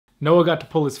Noah got to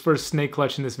pull his first snake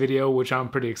clutch in this video, which I'm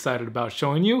pretty excited about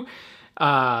showing you.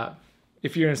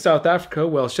 If you're in South Africa,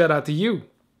 well, shout out to you,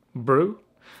 bro.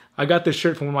 I got this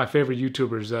shirt from one of my favorite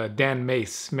YouTubers, Dan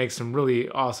Mace. Makes some really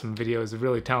awesome videos, a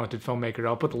really talented filmmaker.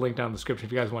 I'll put the link down in the description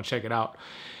if you guys want to check it out.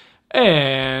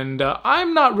 And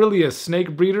I'm not really a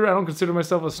snake breeder. I don't consider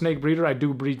myself a snake breeder. I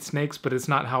do breed snakes, but it's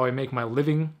not how I make my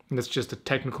living. It's just a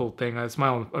technical thing. It's my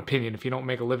own opinion. If you don't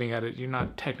make a living at it, you're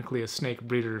not technically a snake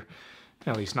breeder,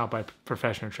 at least not by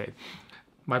profession or trade.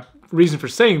 My reason for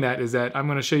saying that is that I'm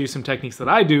going to show you some techniques that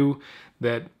I do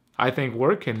that I think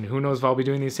work, and who knows if I'll be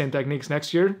doing these same techniques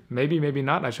next year. Maybe, maybe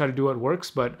not. I try to do what works,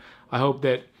 but I hope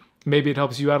that maybe it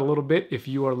helps you out a little bit if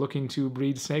you are looking to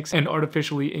breed snakes and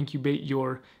artificially incubate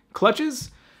your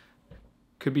clutches.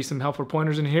 Could be some helpful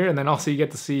pointers in here, and then also you get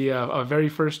to see a very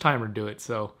first timer do it,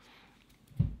 so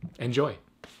enjoy.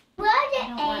 What are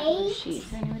the eggs? Sheets.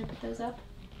 Is there any way to put those up?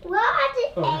 What are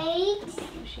the eggs?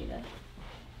 Sheeta.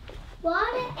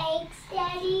 What are the eggs,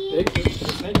 Daddy? Eggs,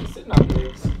 the snake is sitting on the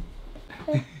eggs.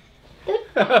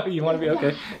 You want to be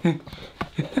okay?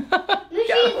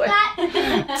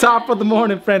 Top of the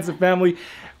morning, friends and family.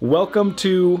 Welcome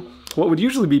to what would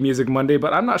usually be Music Monday,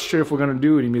 but I'm not sure if we're going to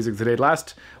do any music today.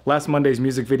 Last Monday's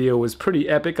music video was pretty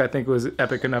epic. I think it was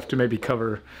epic enough to maybe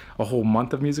cover a whole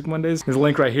month of Music Mondays. There's a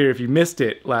link right here. If you missed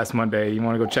it last Monday, you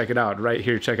want to go check it out. Right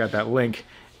here, check out that link.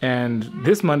 And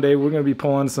this Monday, we're going to be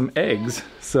pulling some eggs.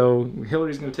 So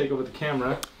Hillary's going to take over the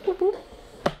camera.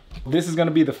 This is going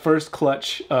to be the first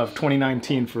clutch of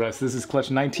 2019 for us. This is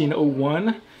clutch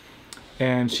 1901,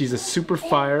 and she's a super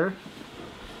fire,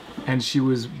 and she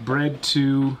was bred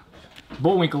to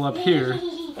Bullwinkle up here.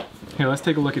 Here, let's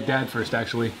take a look at Dad first,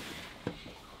 actually.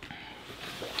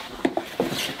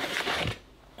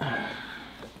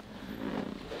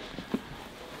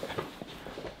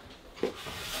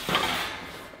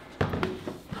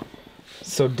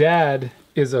 So Dad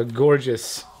is a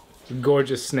gorgeous,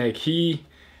 gorgeous snake.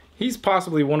 He's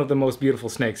possibly one of the most beautiful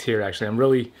snakes here, actually.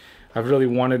 I've really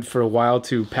wanted for a while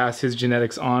to pass his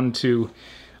genetics on to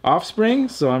offspring,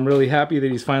 so I'm really happy that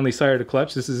he's finally sired a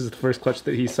clutch. This is the first clutch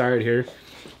that he sired here.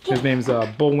 His name's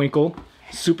Bullwinkle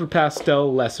Super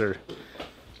Pastel Lesser.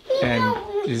 And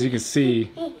as you can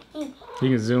see, you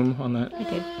can zoom on that.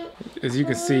 Okay. As you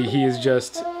can see, he is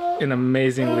just an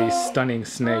amazingly stunning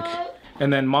snake.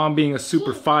 And then Mom being a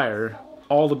super fire,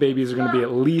 all the babies are going to be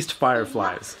at least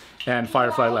fireflies and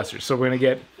firefly lessers. So we're going to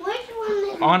get,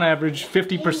 on average,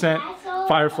 50%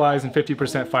 fireflies and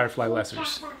 50% firefly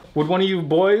lessers. Would one of you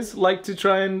boys like to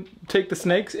try and take the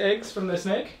snake's eggs from the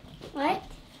snake? What?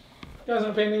 You guys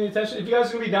aren't paying any attention? If you guys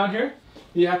are going to be down here,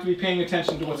 you have to be paying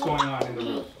attention to what's going on in the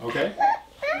room, okay?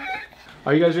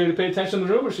 Are you guys ready to pay attention in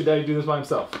the room, or should Daddy do this by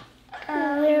himself?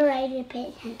 We're ready to pay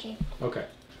attention. Okay.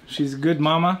 She's a good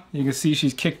mama. You can see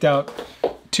she's kicked out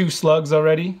 2 slugs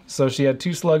already. So she had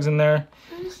 2 slugs in there.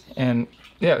 And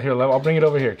yeah, here, I'll bring it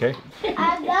over here, okay?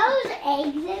 Are those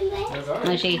eggs in there?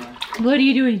 Mushy. What are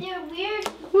you doing? They're weird.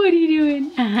 What are you doing?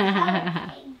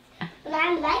 But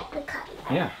I like the color.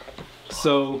 Yeah.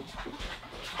 So,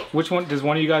 which one, does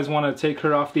one of you guys want to take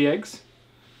her off the eggs?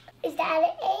 Is that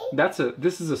an egg?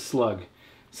 This is a slug.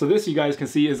 So this, you guys can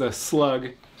see, is a slug.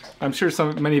 I'm sure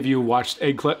many of you watched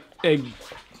egg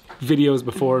videos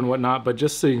before and whatnot, but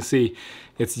just so you can see,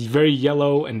 it's very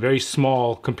yellow and very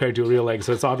small compared to a real egg.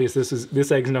 So it's obvious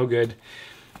this egg's no good.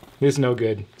 This is no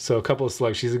good. So a couple of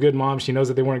slugs. She's a good mom. She knows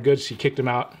that they weren't good. She kicked them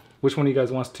out. Which one of you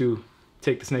guys wants to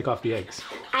take the snake off the eggs?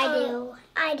 I do.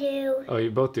 I do. Oh, you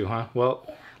both do, huh? Well,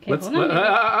 Okay,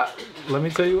 let me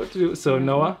tell you what to do. So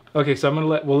Noah, okay, so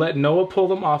we'll let Noah pull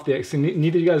them off the eggs. So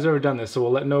neither of you guys have ever done this, so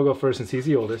we'll let Noah go first since he's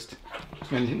the oldest.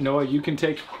 And Noah, you can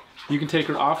take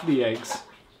her off the eggs,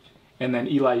 and then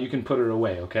Eli, you can put her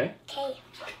away, okay? Okay.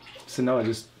 So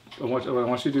Noah, what I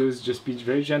want you to do is just be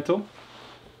very gentle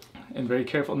and very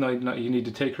careful. No, you need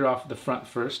to take her off the front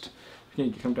first.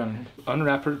 You can come down here.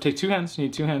 Unwrap her. Take 2 hands. You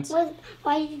need 2 hands.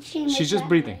 Why did she make She's just that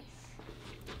breathing. noise?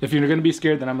 If you're going to be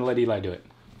scared, then I'm going to let Eli do it.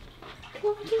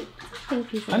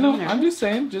 I know. I'm just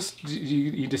saying.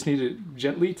 You just need to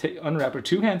gently unwrap her.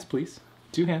 2 hands, please.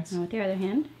 2 hands. With your other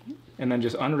hand. And then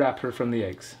just unwrap her from the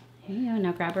eggs. Here you go.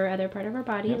 Now grab her other part of her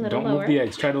body, Yep, a little don't lower. move the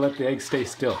eggs. Try to let the eggs stay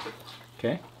still.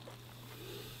 Okay?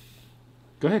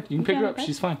 Go ahead. You can pick her up. Okay.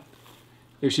 She's fine.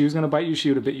 If she was going to bite you, she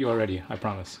would have bit you already. I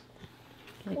promise.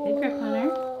 Get a good grip on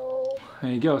her.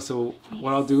 There you go. So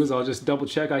what I'll do is I'll just double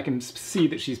check. I can see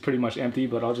that she's pretty much empty,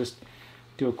 but I'll just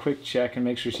do a quick check and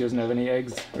make sure she doesn't have any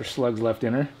eggs or slugs left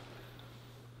in her.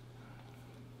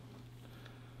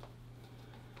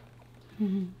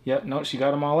 Yep, no, she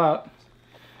got them all out.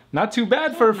 Not too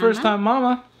bad for a first-time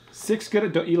mama. 6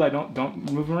 good. Eli,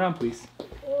 don't move them around, please.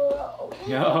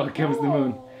 Yeah, oh, here comes the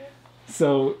moon.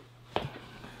 So,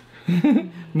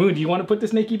 Moon, do you want to put the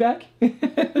snaky back? I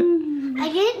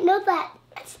didn't know that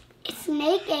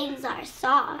snake eggs are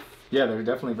soft. Yeah, they're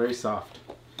definitely very soft.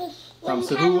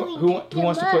 So who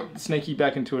wants to put Snaky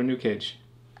back into her new cage?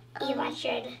 Eli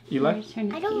should. Eli?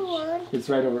 I don't want. It's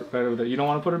right over there. You don't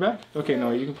want to put her back? Okay,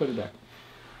 no, you can put her back.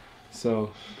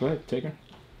 So go ahead, take her.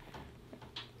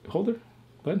 Hold her,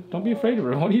 but don't be afraid of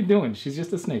her. What are you doing? She's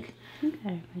just a snake.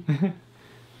 Okay.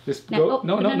 Just go.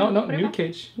 No. New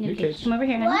cage. New cage. Come over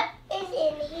here, honey. What is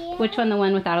in here? Which one? The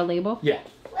one without a label? Yeah.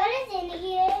 What is in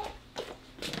here?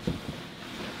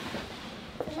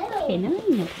 Okay,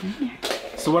 nothing in there.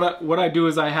 So what I do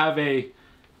is I have a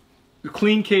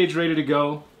clean cage ready to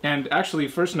go, and actually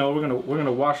first no, we're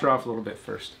gonna wash her off a little bit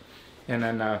first, and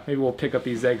then maybe we'll pick up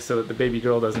these eggs so that the baby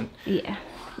girl doesn't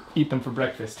eat them for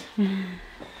breakfast.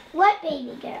 What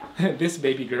baby girl? This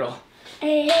baby girl.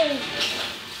 Hey.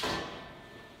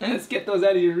 Let's get those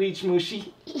out of your reach,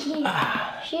 Mushy. She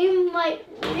might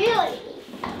really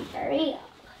eat them for real.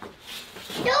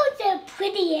 Those are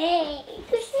pretty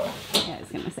eggs. Yeah, I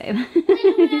was gonna say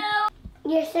that.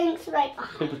 Your sink's right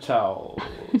behind. Paper towels.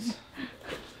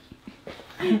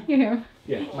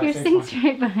 Your sink's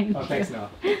right behind Oh, you. thanks,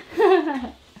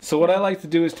 Noah. So what I like to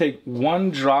do is take 1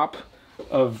 drop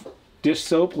of dish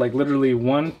soap, like literally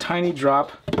 1 tiny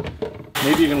drop,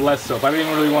 maybe even less soap. I don't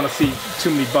even really want to see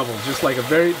too many bubbles. Just like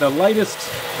the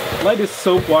lightest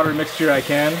soap water mixture I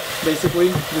can, basically.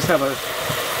 Just have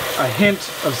a hint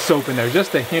of soap in there,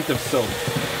 just a hint of soap.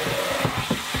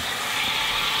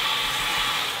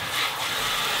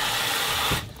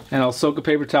 And I'll soak a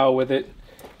paper towel with it,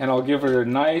 and I'll give her a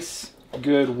nice,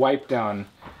 good wipe down,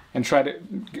 and try to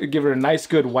give her a nice,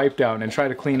 good wipe down, and try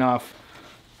to clean off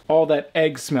all that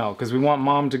egg smell, because we want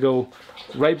Mom to go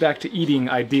right back to eating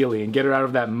ideally, and get her out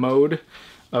of that mode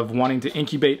of wanting to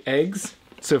incubate eggs.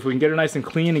 So if we can get her nice and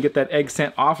clean and get that egg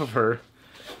scent off of her,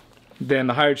 then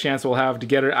the higher chance we'll have to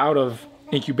get her out of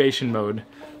incubation mode,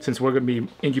 since we're going to be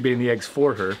incubating the eggs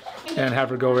for her, and have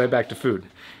her go right back to food.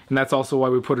 And that's also why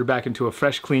we put her back into a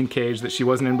fresh, clean cage that she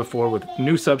wasn't in before, with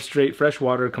new substrate, fresh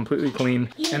water, completely clean.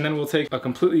 And then we'll take a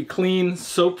completely clean,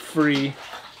 soap-free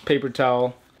paper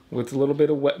towel with a little bit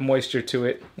of wet moisture to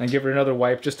it, and give her another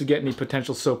wipe just to get any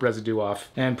potential soap residue off,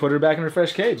 and put her back in her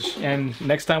fresh cage. And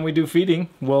next time we do feeding,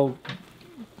 we'll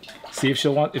see if she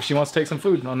wants to take some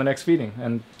food on the next feeding.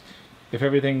 And if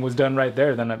everything was done right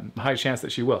there, then a high chance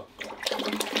that she will.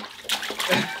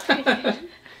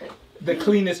 The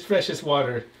cleanest, freshest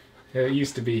water it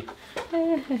used to be.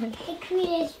 The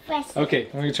cleanest, freshest. Okay,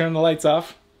 I'm gonna turn the lights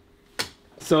off.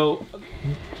 So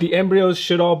the embryos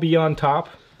should all be on top,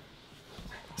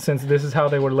 since this is how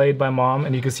they were laid by Mom.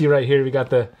 And you can see right here, we got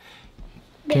the,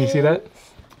 can you see that?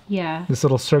 Yeah. This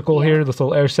little circle here, this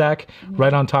little air sac,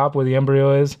 right on top where the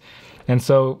embryo is. And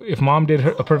so if Mom did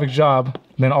a perfect job,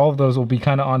 then all of those will be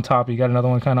kind of on top. You got another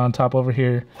one kind of on top over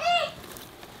here.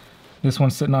 This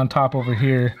one's sitting on top over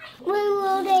here. When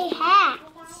will they hatch?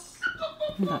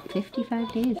 About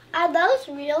 55 days. Are those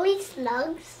really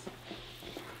slugs?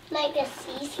 Like a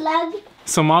sea slug?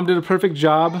 So Mom did a perfect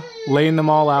job laying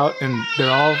them all out, and they're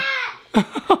all...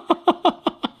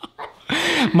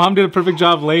 Mom did a perfect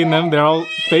job laying them. They're all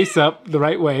face up the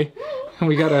right way. And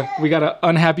we got a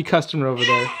unhappy customer over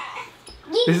there.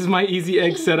 This is my easy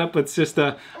egg setup. It's just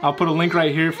I'll put a link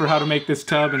right here for how to make this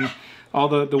tub and all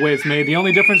the way it's made. The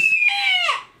only difference...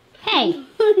 Hey!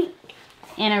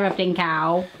 Interrupting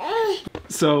cow.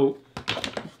 So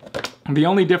the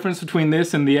only difference between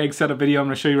this and the egg setup video I'm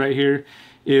going to show you right here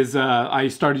is I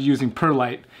started using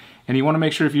perlite. And you want to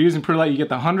make sure if you're using perlite, you get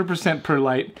the 100%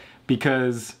 perlite,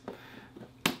 because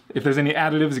if there's any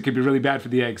additives, it could be really bad for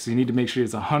the eggs. So you need to make sure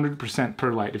it's 100%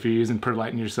 perlite if you're using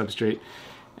perlite in your substrate.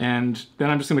 And then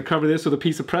I'm just going to cover this with a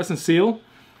piece of press and seal,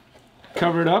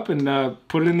 cover it up, and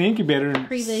put it in the incubator.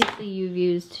 Previously you've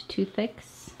used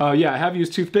toothpicks. Yeah, I have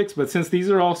used toothpicks, but since these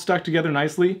are all stuck together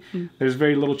nicely, there's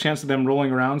very little chance of them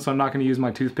rolling around, so I'm not going to use my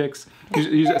toothpicks.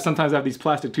 Sometimes I have these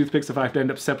plastic toothpicks. If I have to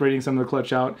end up separating some of the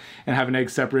clutch out and have an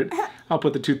egg separate, I'll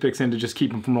put the toothpicks in to just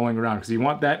keep them from rolling around, because you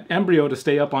want that embryo to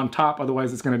stay up on top,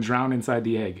 otherwise it's going to drown inside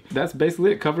the egg. That's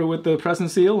basically it. Cover it with the press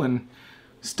and seal and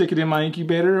stick it in my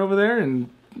incubator over there and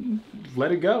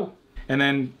let it go. And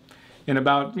then in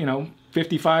about,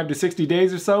 55 to 60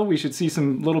 days or so, we should see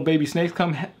some little baby snakes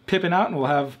come pipping out, and we'll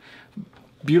have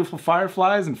beautiful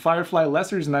fireflies and firefly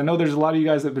lessers. And I know there's a lot of you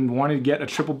guys that have been wanting to get a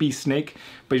triple B snake,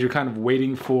 but you're kind of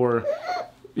waiting for,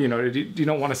 you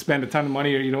don't want to spend a ton of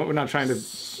money, or we're not trying to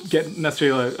get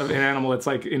necessarily an animal that's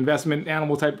like investment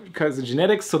animal type because of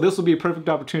genetics. So this will be a perfect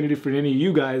opportunity for any of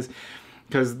you guys,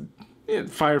 because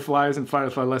Fireflies and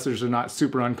firefly lessers are not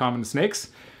super uncommon snakes,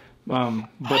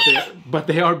 but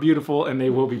they are beautiful, and they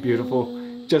will be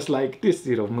beautiful, just like this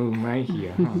little moon right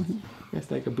here. Huh? That's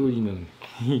like a booty moon.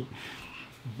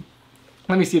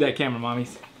 Let me see that camera,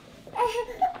 mommies.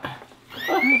 Oh,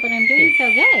 but I'm doing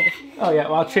so good. Oh yeah,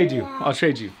 well, I'll trade you. I'll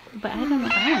trade you. But I don't know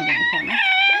if I want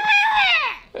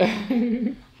to be on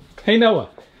camera. Hey Noah,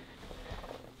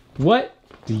 what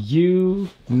do you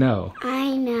know?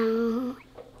 I know.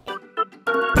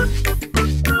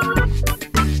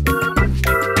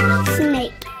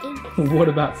 Snake eggs. What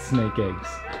about snake eggs?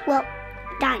 Well,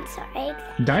 dinosaur eggs.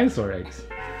 Dinosaur eggs.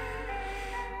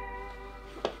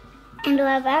 And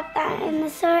what about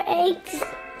dinosaur eggs?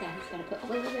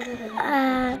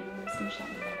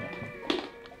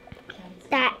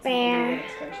 That there.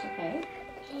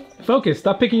 Focus,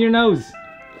 stop picking your nose.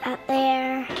 That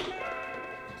there.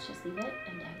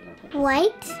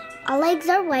 White. All eggs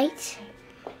are white.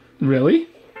 Really?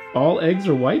 All eggs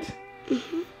are white?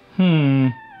 Mm-hmm.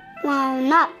 Well,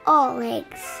 not all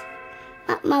eggs,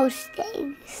 but most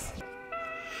eggs.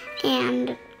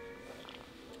 And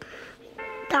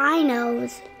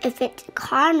dinos, if it's a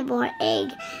carnivore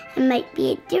egg, it might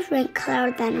be a different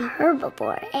color than a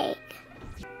herbivore egg.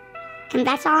 And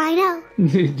that's all I know.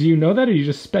 Do you know that, or are you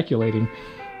just speculating?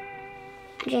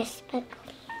 Just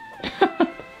speculating.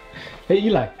 Hey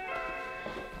Eli,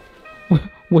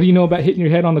 what do you know about hitting your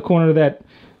head on the corner of that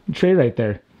tray right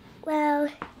there? Well,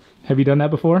 Have you done that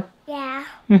before? yeah.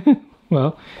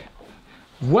 Well,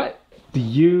 what do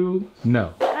you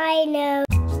know? I know.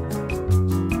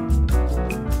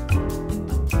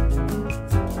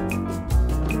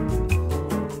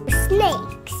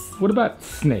 Snakes. What about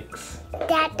snakes?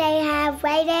 That they have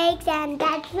white eggs, and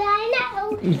that's what I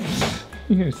know.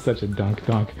 You're such a donk.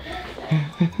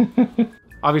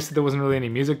 Obviously, there wasn't really any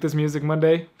music this Music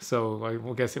Monday, so I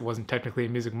will guess it wasn't technically a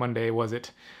Music Monday, was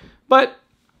it? But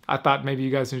I thought maybe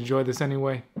you guys enjoyed this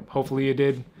anyway. Hopefully you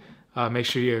did. Make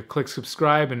sure you click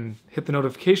subscribe and hit the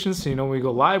notifications so you know when we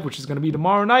go live, which is going to be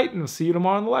tomorrow night, and we'll see you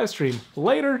tomorrow on the live stream.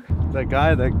 Later! That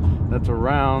guy that's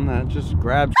around that just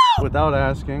grabs without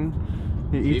asking.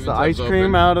 He eats the ice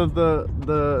cream out of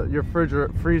your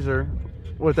freezer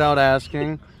without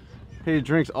asking. He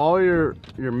drinks all your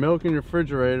milk in your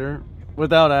refrigerator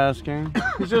without asking.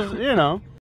 He's just, you know.